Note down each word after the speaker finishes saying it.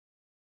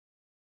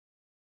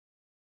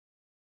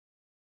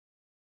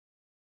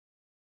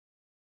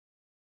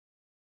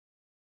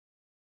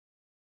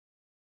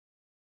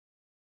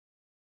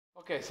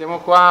Ok, siamo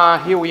qua,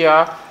 here we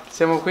are,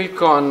 siamo qui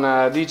con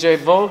DJ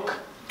Volk,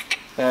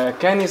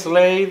 Kenny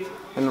Slade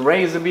and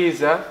Raiza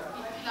Biza,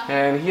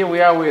 and here we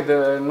are with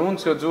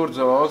Nunzio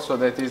Zurzo also,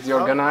 that is the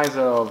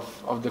organizer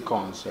of the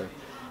concert.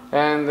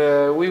 And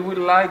we would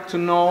like to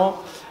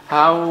know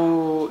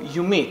how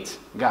you meet,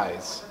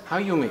 guys, how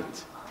you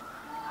meet.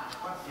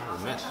 How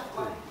we met?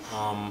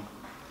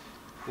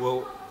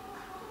 Well,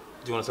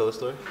 do you want to tell the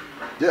story?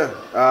 Yeah,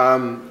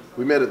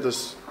 we met at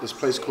this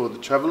place called the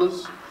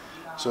Travelers.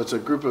 So it's a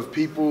group of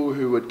people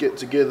who would get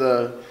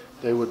together,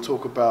 they would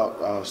talk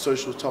about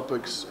social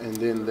topics, and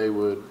then they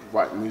would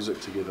write music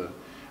together.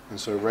 And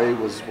so Ray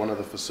was one of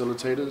the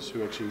facilitators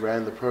who actually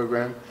ran the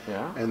program.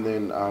 Yeah. And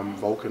then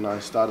Volk and I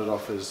started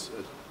off as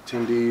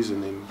attendees,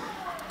 and then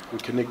we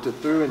connected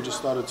through and just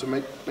started to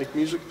make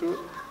music through it.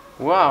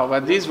 Wow,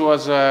 but this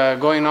was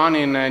going on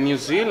in New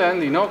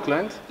Zealand, in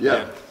Auckland?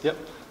 Yeah. Yep.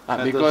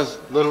 Because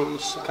little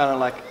kind of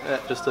like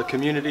just a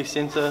community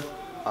centre,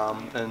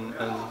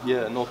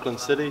 in Auckland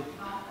City,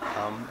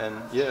 and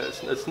yeah,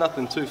 it's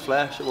nothing too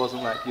flash. It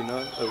wasn't like, you know,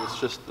 it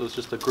was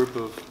just a group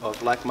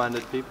of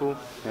like-minded people.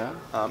 Yeah.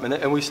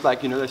 And we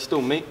they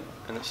still meet,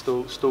 and it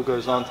still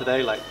goes on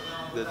today. Like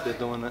they're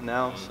doing it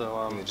now.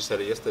 So We just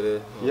had it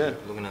yesterday. Yeah.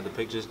 Looking at the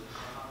pictures,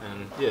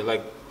 and yeah,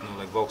 like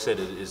Volk said,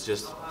 it's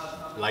just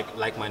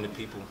like-minded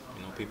people.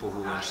 You know, people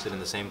who are interested in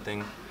the same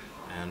thing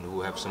and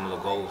who have similar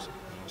goals.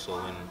 You know, so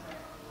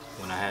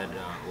when I had,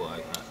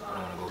 I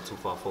don't want to go too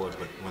far forward,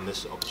 but when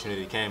this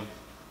opportunity came,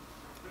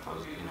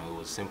 it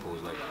was simple. It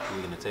was like, who are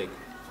we going to take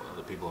for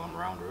other people I'm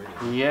around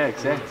already? Yeah,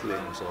 exactly.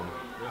 So,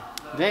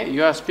 yeah.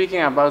 You are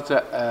speaking about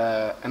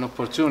an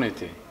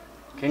opportunity.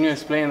 Can you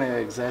explain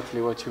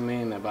exactly what you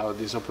mean about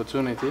this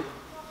opportunity?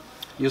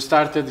 You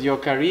started your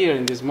career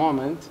in this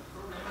moment.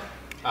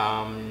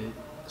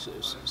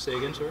 Say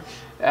again, sir?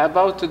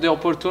 About the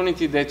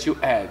opportunity that you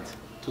had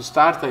to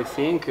start, I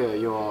think,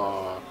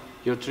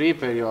 your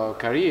trip, your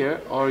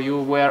career, or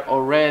you were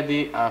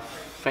already a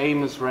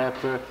famous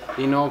rapper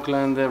in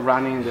Auckland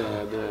running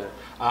the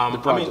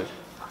project?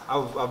 I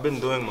mean, I've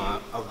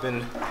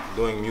been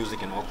doing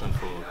music in Auckland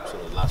for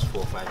sort of the last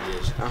 4 or 5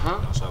 years. Uh-huh.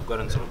 You know, so I've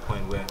gotten to the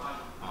point where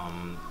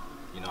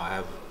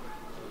I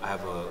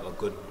have a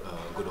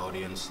good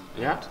audience.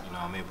 And, Yeah.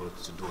 I'm able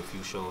to do a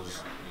few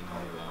shows.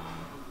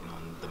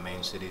 In the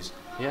main cities.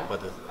 Yeah.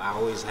 But I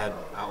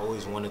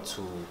always wanted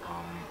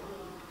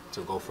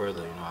to go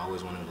further. You know, I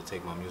always wanted to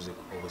take my music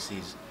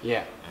overseas.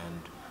 Yeah.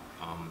 And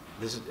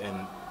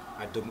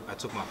I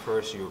took my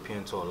first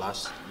European tour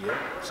last year,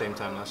 same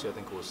time last year. I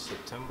think it was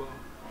September.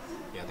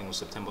 Yeah, I think it was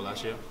September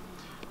last year.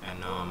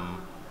 And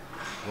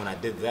when I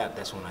did that,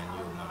 that's when I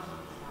knew. No,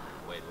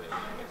 wait.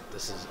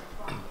 This is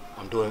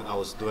I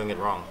was doing it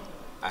wrong.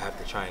 I have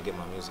to try and get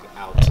my music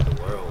out to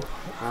the world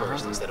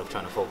first, instead of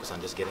trying to focus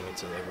on just getting it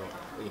to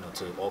everyone,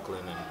 to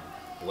Auckland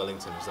and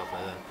Wellington and stuff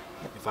like that.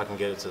 If I can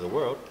get it to the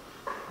world,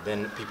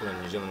 then people in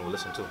New Zealand will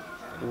listen too.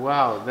 You know?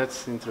 Wow,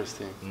 that's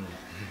interesting.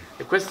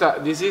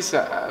 This is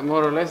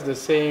more or less the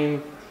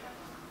same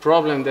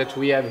problem that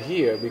we have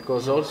here,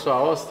 because also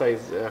Aosta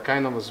is a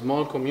kind of a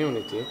small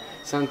community.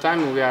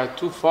 Sometimes we are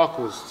too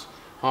focused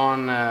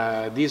on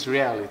this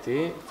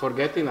reality,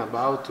 forgetting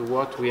about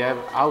what we have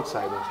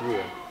outside of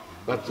here.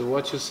 But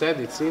what you said,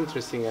 it's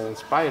interesting and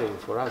inspiring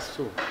for us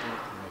too.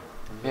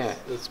 Yeah.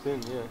 it's been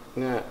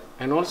Yeah.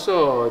 And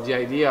also the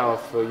idea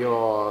of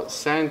your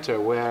center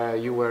where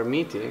you were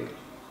meeting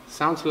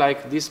sounds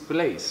like this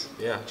place.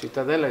 Yeah.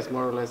 Cittadella is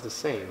more or less the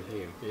same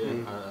here.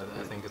 Yeah,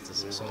 I think it's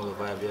a similar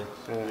vibe. Yeah.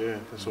 Yeah,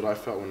 that's what I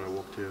felt when I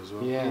walked here as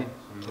well. Yeah.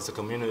 It's a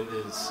community.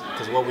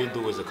 Because what we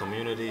do is a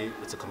community.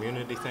 It's a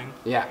community thing.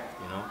 Yeah.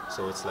 You know,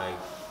 so it's like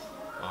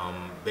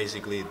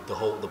basically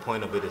the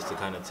point of it is to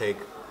kind of take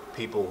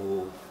people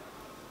who,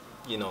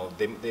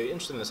 they're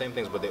interested in the same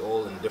things, but they're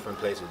all in different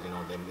places. You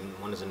know,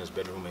 one is in his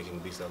bedroom making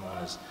beats, the other one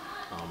is,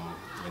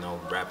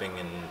 rapping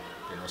in,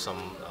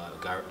 some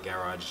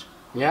garage.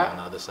 Yeah. On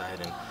the other side,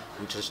 and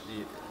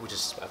which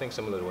is I think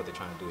similar to what they're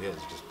trying to do here,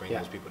 is just bring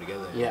those people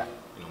together. Yeah.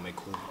 And, make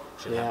cool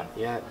shit happen.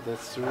 Yeah,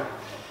 that's true.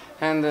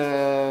 And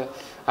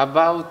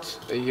about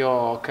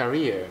your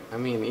career, I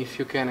mean, if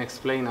you can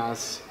explain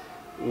us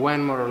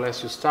when more or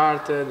less you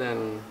started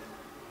and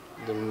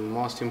the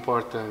most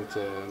important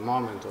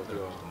moment of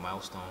your The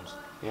milestones.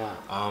 Yeah.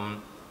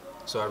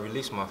 So I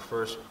released my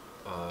first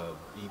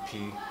EP.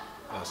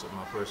 So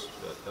my first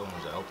that one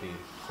was an LP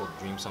called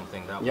Dream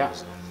Something. That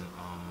was in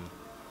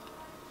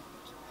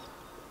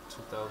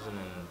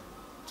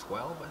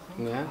 2012, I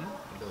think. Yeah.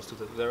 That was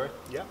 2000. Is that right?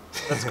 Yeah,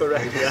 that's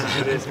correct. Yeah,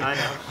 it is. I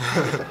know.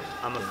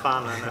 I'm a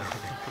fan. I know.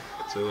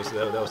 So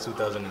that was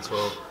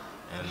 2012,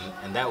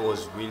 and that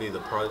was really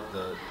the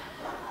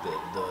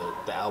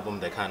album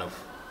that kind of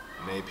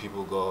made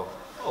people go,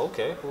 oh,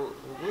 okay,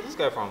 where's this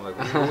guy from? Like,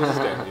 who's this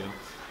guy?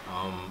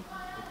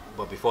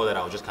 But before that,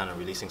 I was just kind of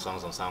releasing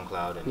songs on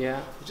SoundCloud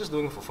and just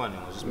doing it for fun.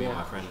 It was just me and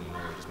my friend,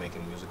 just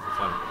making music for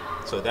fun.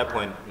 So at that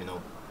point,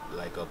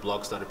 like a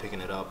blog started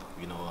picking it up.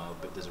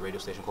 There's a radio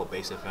station called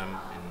Bass FM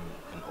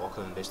in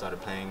Auckland. They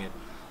started playing it,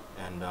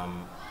 and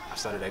I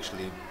started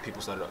actually,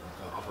 people started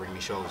offering me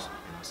shows.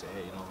 You know, say,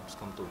 hey, you know, just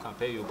come through, can't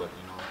pay you, but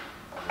you know,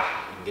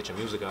 you can get your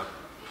music out.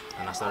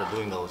 And I started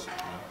doing those. You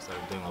know,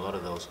 started doing a lot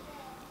of those,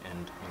 and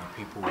you know,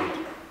 people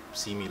would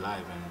see me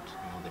live, and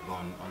you know, they'd go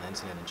on the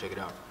internet and check it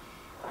out.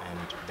 And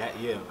that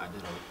year, I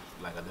did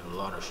a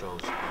lot of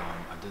shows.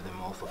 I did them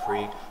all for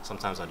free.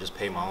 Sometimes I just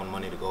pay my own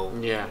money to go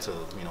to,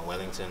 you know,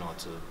 Wellington or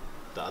to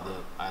the other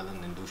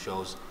island and do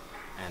shows.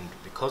 And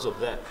because of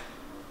that,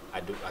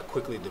 I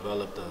quickly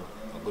developed a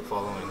good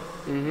following.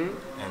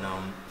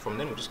 And from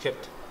then we just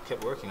kept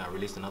working. I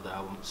released another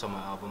album, summer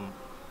album,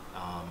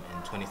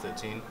 in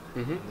 2013.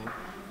 I think.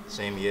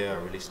 Same year, I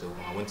released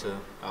my winter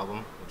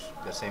album, which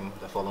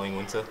that following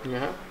winter.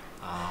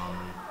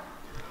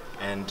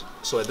 And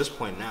so at this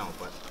point now,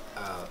 but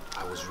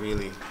I was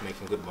really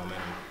making good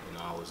momentum. You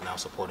know, I was now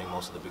supporting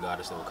most of the big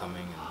artists that were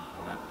coming,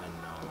 and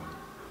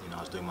you know, I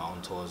was doing my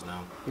own tours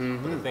now.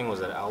 But the thing was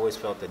that I always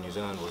felt that New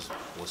Zealand was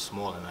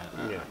small, and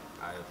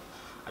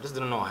I just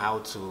didn't know how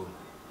to.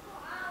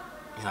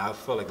 You know, I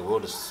felt like the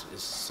world is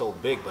so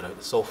big, but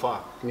it's so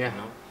far. You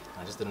know,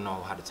 I just didn't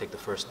know how to take the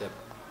first step.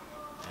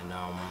 And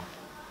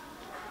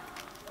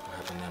what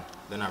happened then?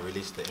 Then I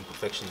released The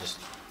Imperfectionist,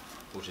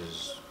 which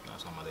is,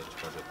 it's not my latest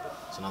project, but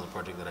it's another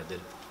project that I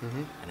did.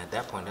 And at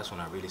that point, that's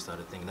when I really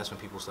started thinking. That's when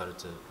people started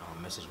to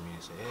message me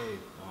and say, hey,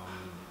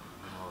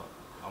 you know,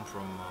 I'm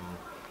from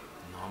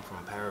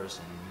Paris,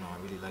 and you know, I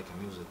really like your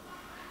music.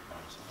 And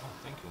I said, oh,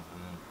 thank you.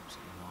 And then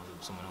you know,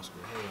 someone else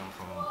would be, hey, I'm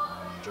from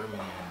Germany,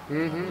 and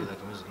you know, I really like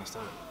your music. And I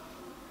started,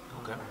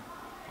 okay.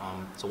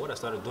 So what I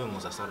started doing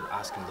was I started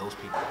asking those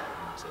people.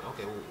 And I said,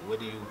 okay, well, where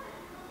do you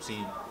see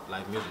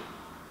live music?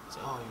 I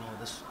said, oh, you know,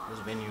 this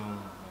venue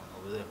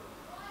over there.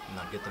 And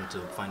I'd get them to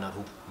find out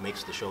who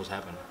makes the shows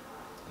happen.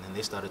 And then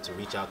they started to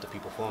reach out to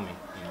people for me.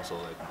 You know, so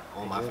like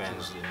all my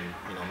fans, and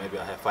you know, maybe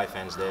I have 5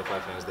 fans there,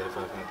 5 fans there,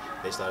 5 fans.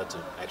 They started to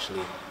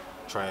actually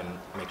try and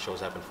make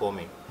shows happen for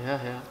me.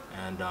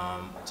 And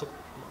it took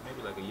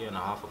maybe like a year and a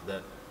half of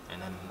that.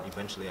 And then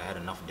eventually I had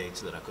enough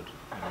dates that I could,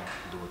 you know,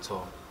 do a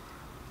tour.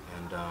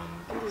 And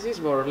this is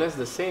more or less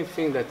the same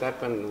thing that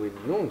happened with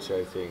Nunch,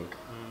 I think.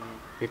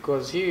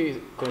 Because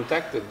he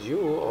contacted you,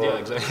 or... Yeah,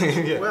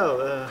 exactly.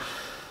 Well,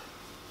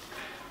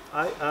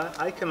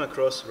 I came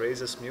across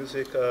Raiza's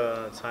music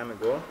time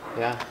ago.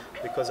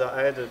 Because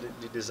I had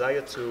the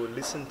desire to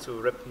listen to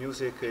rap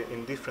music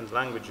in different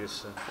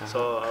languages.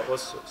 So I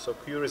was so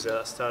curious,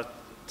 I started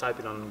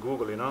typing on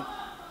Google, you know,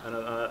 and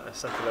I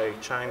started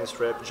like Chinese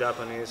rap,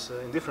 Japanese,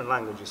 in different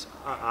languages,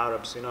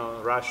 Arabs, you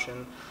know,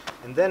 Russian.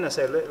 And then I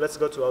said, let's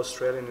go to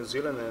Australia, New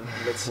Zealand, and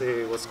let's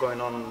see what's going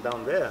on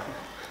down there.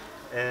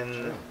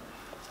 And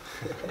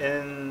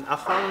and I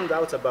found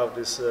out about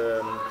this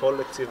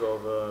collective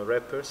of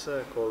rappers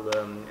called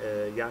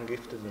Young,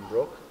 Gifted and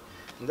Broke.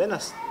 And then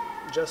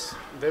just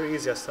very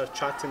easy, I started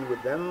chatting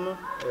with them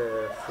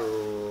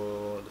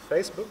through the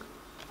Facebook,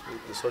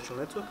 the social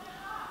network.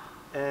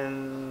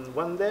 And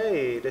one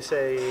day they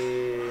say,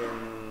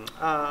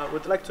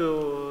 we'd like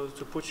to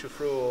put you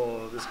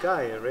through this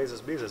guy,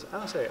 Raiza Biza.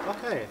 I say,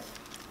 okay.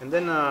 And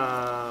then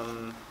I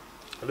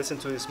listen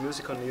to his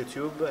music on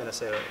YouTube, and I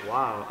say,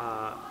 wow,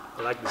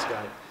 I like this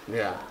guy.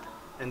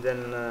 And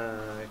then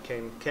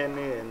came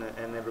Kenny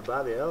and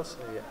everybody else.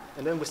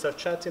 And then we start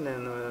chatting,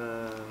 and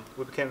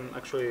we became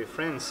actually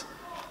friends.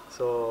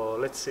 So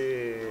let's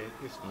see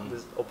if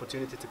there's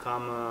opportunity to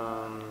come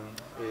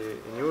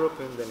in Europe,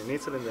 and then in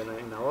Italy, and then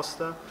in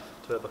Aosta,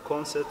 to have a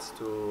concert,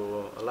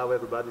 to allow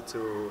everybody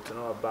to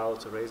know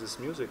about Raiza's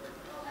music,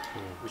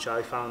 which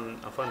I found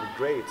it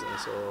great. And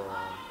so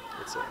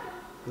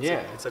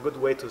it's a good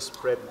way to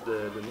spread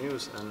the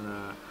news.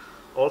 And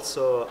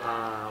also,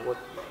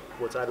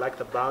 what I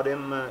liked about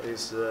him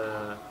is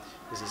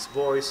his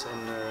voice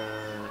and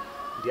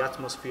the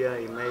atmosphere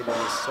he made in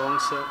his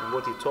songs and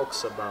what he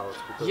talks about.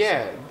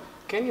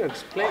 Can you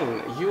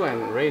explain, you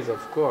and Raiza,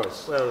 of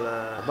course,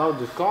 about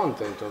the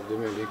content of the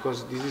music?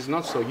 Because this is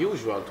not so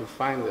usual to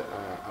find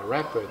a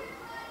rapper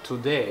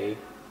today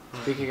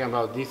speaking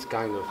about this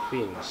kind of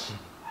things.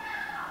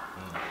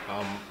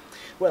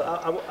 Well,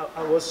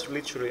 I was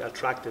literally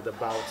attracted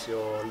about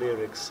your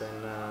lyrics,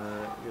 and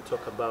you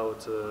talk about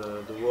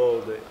the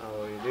world,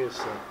 how it is,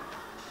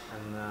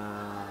 and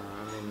I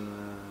mean,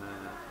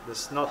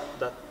 there's not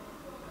that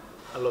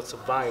a lot of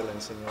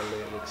violence in your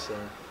lyrics.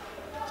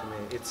 To me,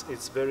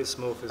 it's very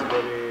smooth.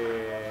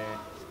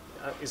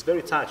 It's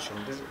very touching.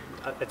 This,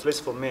 at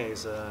least for me,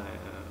 is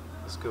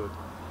good.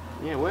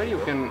 Yeah, where you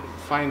can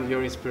find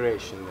your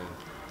inspiration then?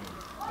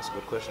 That's a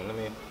good question.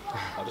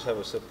 I'll just have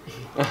a sip.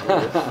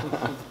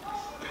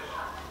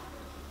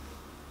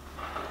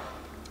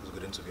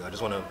 Interview. I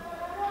just want to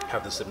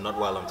have the sip, not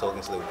while I'm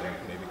talking, so that we can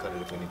maybe cut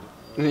it if we need to.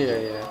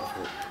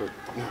 Good.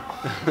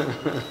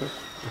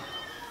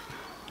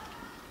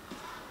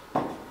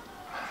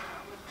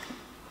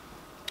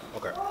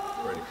 Okay,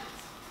 ready.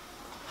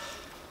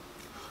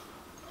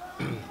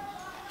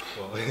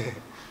 Well,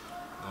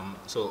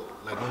 so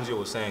like Nunzio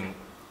was saying,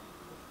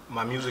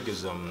 my music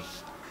is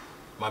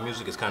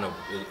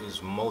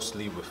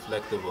mostly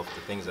reflective of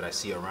the things that I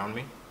see around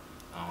me.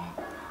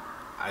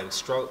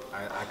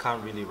 I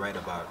can't really write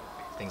about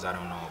things I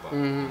don't know about.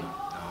 Mm-hmm. You know?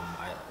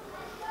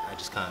 I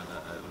just can't.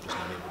 I'm just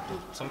not able to do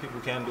it. Some people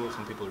can do it.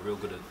 Some people are real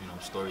good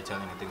at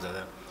storytelling and things like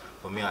that.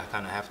 For me, I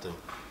kind of have to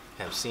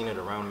have seen it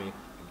around me,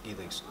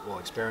 either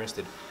experienced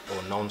it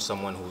or known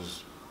someone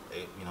who's,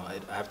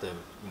 I have to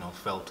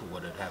felt to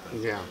what had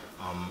happened. Yeah.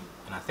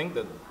 And I think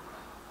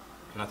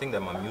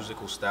that my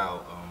musical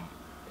style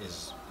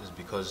is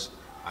because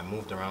I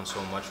moved around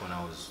so much when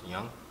I was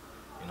young.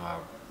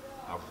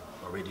 I've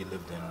already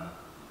lived in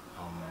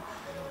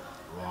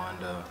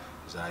Rwanda,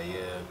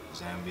 Zaire,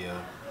 Zambia,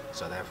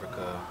 South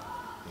Africa,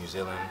 New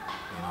Zealand.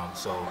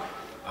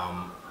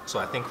 So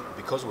I think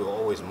because we were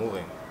always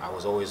moving, I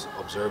was always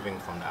observing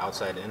from the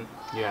outside in.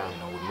 Yeah.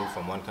 We'd move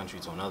from one country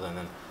to another, and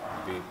then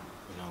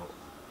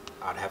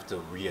I'd have to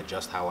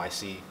readjust how I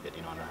see it.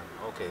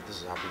 Okay,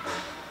 this is how people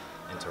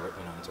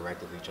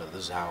interact with each other.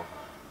 This is how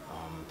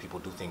people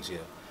do things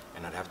here,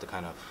 and I'd have to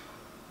kind of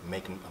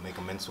make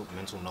a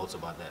mental notes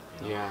about that.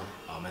 Yeah.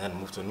 And then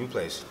move to a new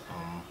place.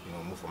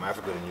 Move from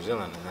Africa to New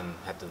Zealand, and then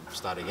had to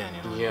start again.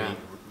 Yeah.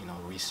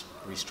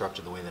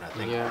 Restructure the way that I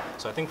think. Yeah.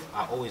 So I think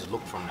I always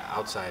look from the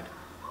outside,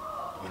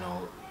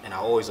 and I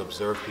always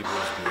observe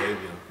people's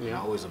behavior. Yeah. And I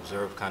always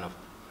observe kind of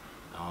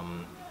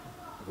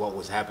what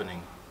was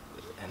happening,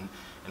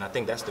 and I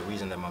think that's the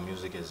reason that my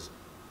music is.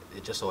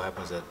 It just so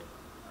happens that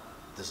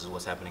this is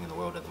what's happening in the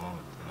world at the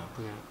moment.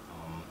 Yeah.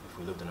 If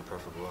we lived in a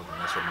perfect world, then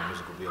that's what my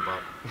music would be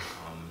about.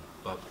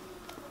 But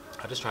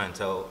I just try and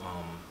tell.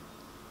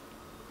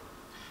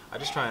 I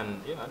just try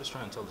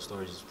and tell the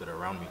stories that are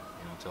around me.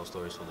 Tell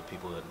stories for the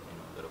people that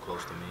that are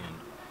close to me, and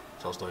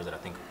tell stories that I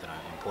think that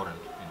are important.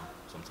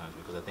 Sometimes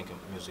because I think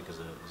music is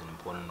an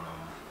important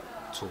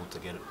tool to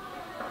get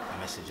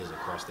messages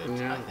across that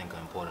I think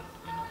are important.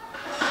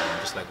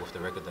 Just like with the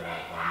record that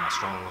my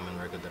Strong Woman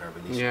record that I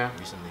released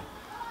recently,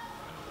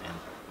 and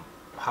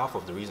half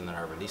of the reason that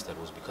I released that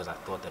was because I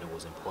thought that it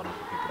was important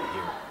for people to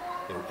hear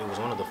it. It was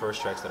one of the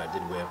first tracks that I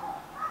did where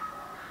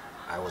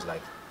I was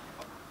like,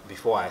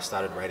 before I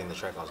started writing the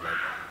track, I was like,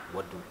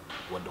 what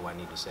do I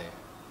need to say?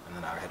 And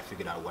then I had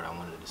figured out what I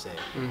wanted to say,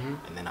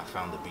 and then I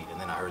found the beat, and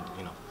then I heard,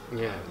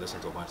 I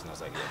listened to a bunch, and I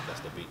was like, yeah, that's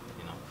the beat,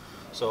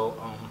 So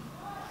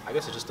I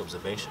guess it's just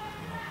observation.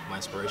 My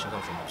inspiration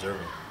comes from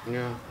observing.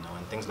 Yeah.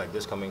 And things like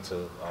this coming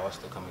to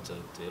Aosta, coming to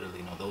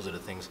Italy, those are the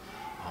things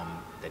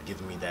that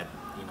give me that,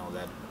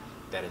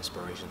 that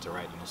inspiration to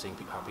write. Seeing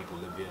how people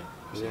live here,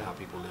 seeing how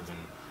people live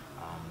in,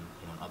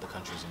 in other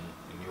countries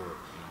in Europe.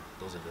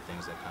 Those are the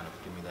things that kind of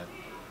give me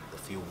the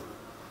fuel.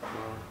 Wow.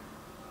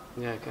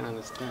 Yeah, I can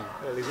understand.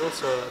 Well, it's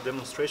also a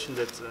demonstration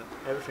that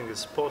everything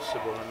is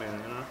possible.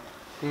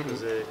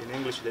 Because in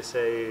English they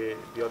say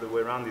the other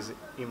way around is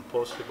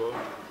impossible.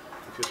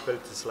 If you spell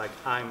it, it's like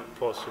I'm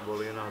possible.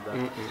 That.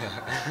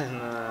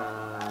 And,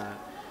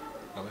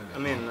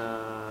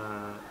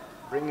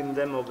 bringing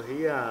them over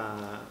here,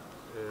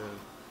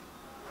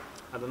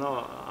 I don't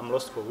know. I'm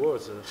lost for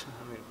words.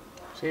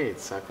 See,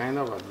 it's a kind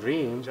of a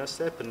dream. It just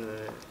happened.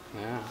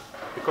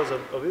 Because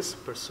of his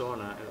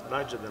persona, a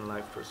larger than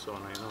life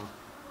persona,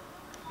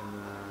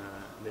 and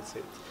that's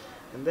it.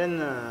 And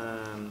then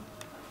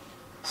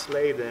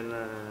Slade and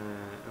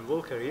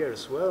Volker here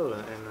as well,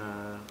 and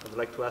I'd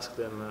like to ask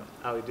them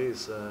how it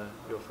is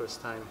your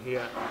first time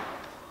here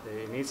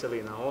in Italy,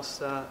 in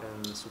Aosta,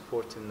 and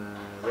supporting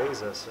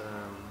Raiza's.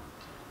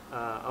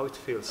 How it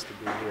feels to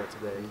be here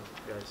today,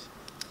 guys?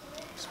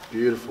 It's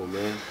beautiful,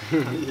 man.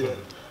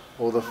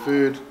 All the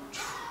food.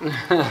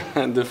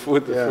 And the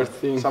food, the first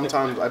thing.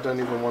 Sometimes I don't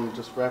even want to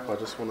just rap. I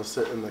just want to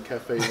sit in the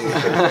cafe.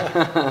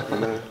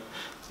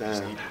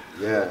 Damn.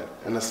 Yeah,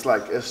 and it's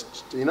like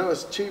it's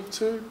cheap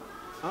too.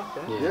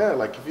 Okay. Yeah,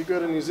 like if you go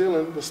to New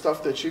Zealand, the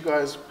stuff that you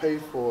guys pay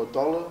for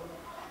 $1,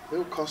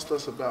 it'll cost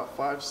us about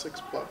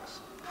 $5-6.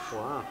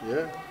 Wow.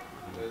 Yeah.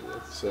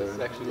 It's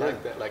actually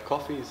like that. Like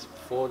coffee is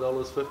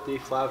 $4.50,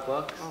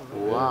 $5. Oh,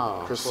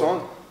 wow.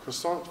 Croissant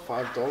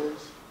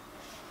 $5.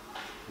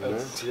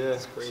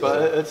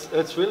 But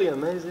it's really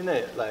amazing,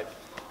 Like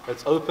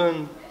it's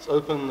open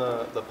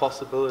the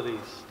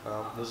possibilities.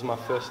 This is my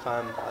first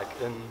time like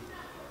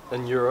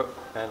in Europe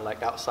and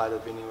like outside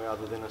of anywhere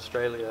other than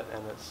Australia,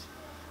 and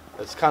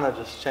it's kind of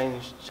just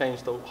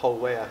changed the whole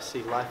way I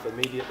see life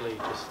immediately.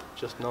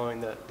 Just knowing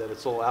that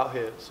it's all out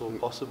here, it's all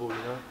possible.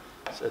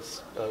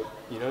 It's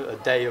a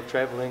day of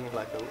traveling,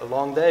 like a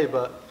long day,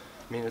 but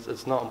I mean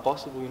it's not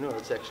impossible.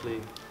 It's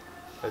actually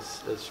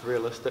it's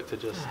realistic to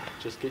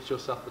just get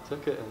yourself a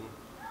ticket and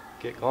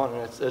get going.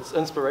 And it's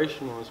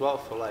inspirational as well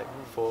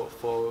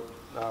for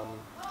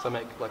to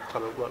make like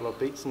quite a lot of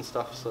beats and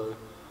stuff. So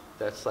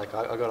that's like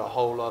I got a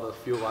whole lot of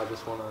fuel. I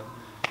just want to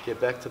get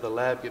back to the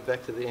lab, get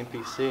back to the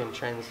MPC and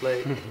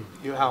translate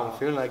how I'm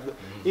feeling. Like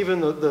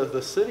even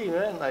the city,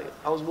 man. Like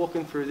I was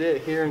walking through there,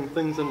 hearing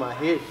things in my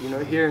head.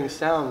 Hearing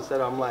sounds that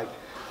I'm like,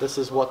 this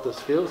is what this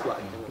feels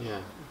like.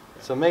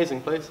 It's an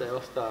amazing place,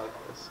 Aosta.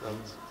 It's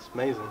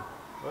amazing.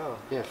 Wow.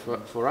 Yeah,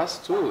 for us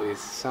too, it's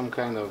some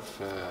kind of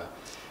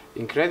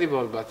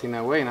incredible, but in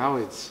a way now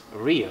it's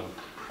real.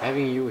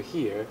 Having you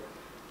here,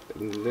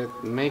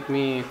 that make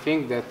me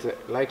think that,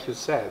 like you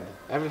said,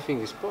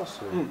 everything is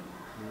possible.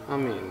 I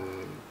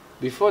mean,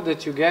 before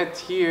that you get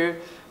here,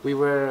 we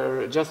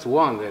were just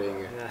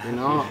wondering, you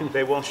know.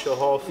 They won't show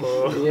off.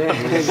 Yeah,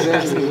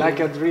 exactly, like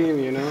a dream,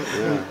 you know.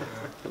 Yeah.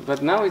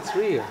 But now it's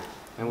real,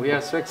 and we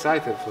are so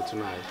excited for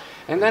tonight.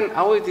 And then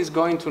how it is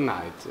going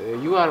tonight?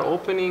 You are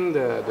opening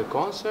the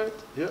concert?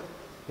 Yeah.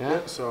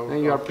 Yeah. So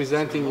and you are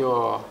presenting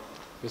your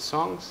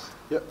songs?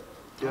 Yeah.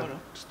 Yeah.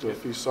 Just do a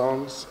few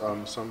songs,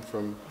 some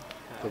from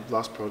the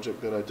last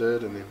project that I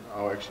did, and then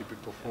I'll actually be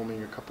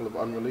performing a couple of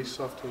unreleased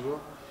stuff as well.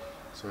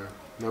 So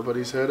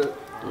nobody's heard it,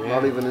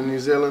 not even in New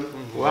Zealand.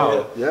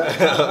 Wow. Yeah.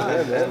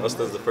 Yeah, man.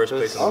 Austin's the first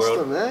place in the world.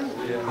 Austin, man.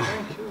 Yeah.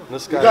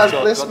 You guys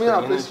bless me,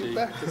 I'll bless you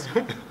back.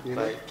 You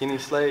know? Like Kenny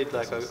Slade,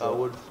 like I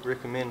would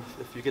recommend,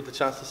 if you get the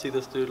chance to see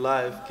this dude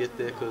live, get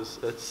there, because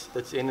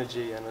it's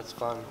energy and it's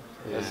fun.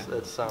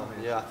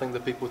 Yeah. I think the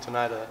people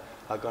tonight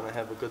are gonna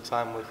have a good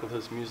time with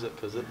his music,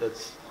 because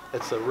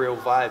it's a real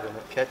vibe and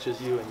it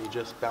catches you and you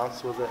just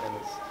bounce with it, and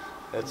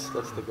that's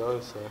the go.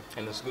 So.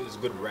 And it's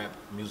good rap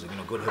music, you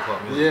know, good hip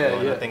hop music. Yeah, you know,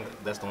 and yeah. I think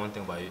that's the one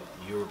thing about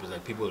Europe is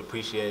like people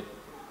appreciate,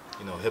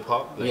 you know, hip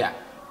hop. Like, yeah.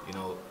 You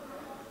know,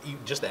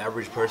 just the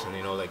average person,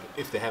 you know, like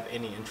if they have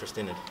any interest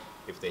in it,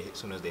 as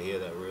soon as they hear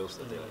that real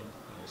stuff, they like,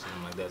 you know,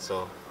 something like that.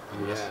 So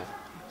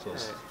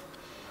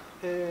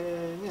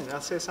niente, I'll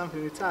say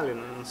something in Italian,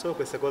 non so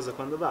questa cosa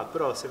quando va,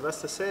 però se va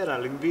stasera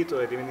l'invito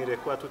è di venire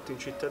qua tutti in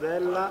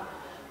Cittadella.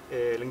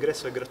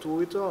 L'ingresso è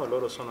gratuito,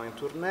 loro sono in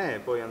tournée,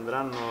 poi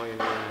andranno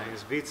in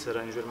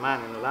Svizzera, in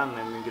Germania, in Olanda,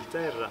 in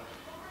Inghilterra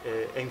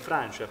e in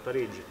Francia, a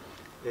Parigi.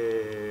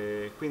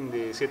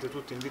 Quindi siete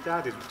tutti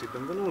invitati, tutti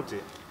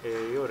benvenuti, e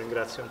io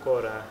ringrazio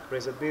ancora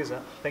Raiza Biza,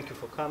 thank you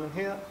for coming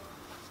here,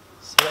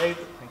 Slade,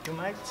 thank you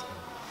Mike,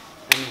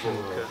 and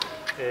Vuk.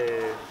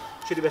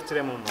 Ci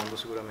divertiremo un mondo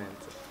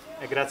sicuramente.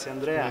 E grazie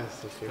Andrea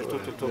per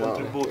tutto il tuo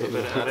contributo,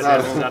 per aver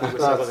realizzato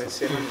questa cosa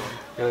insieme a noi.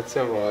 Grazie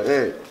a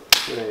voi.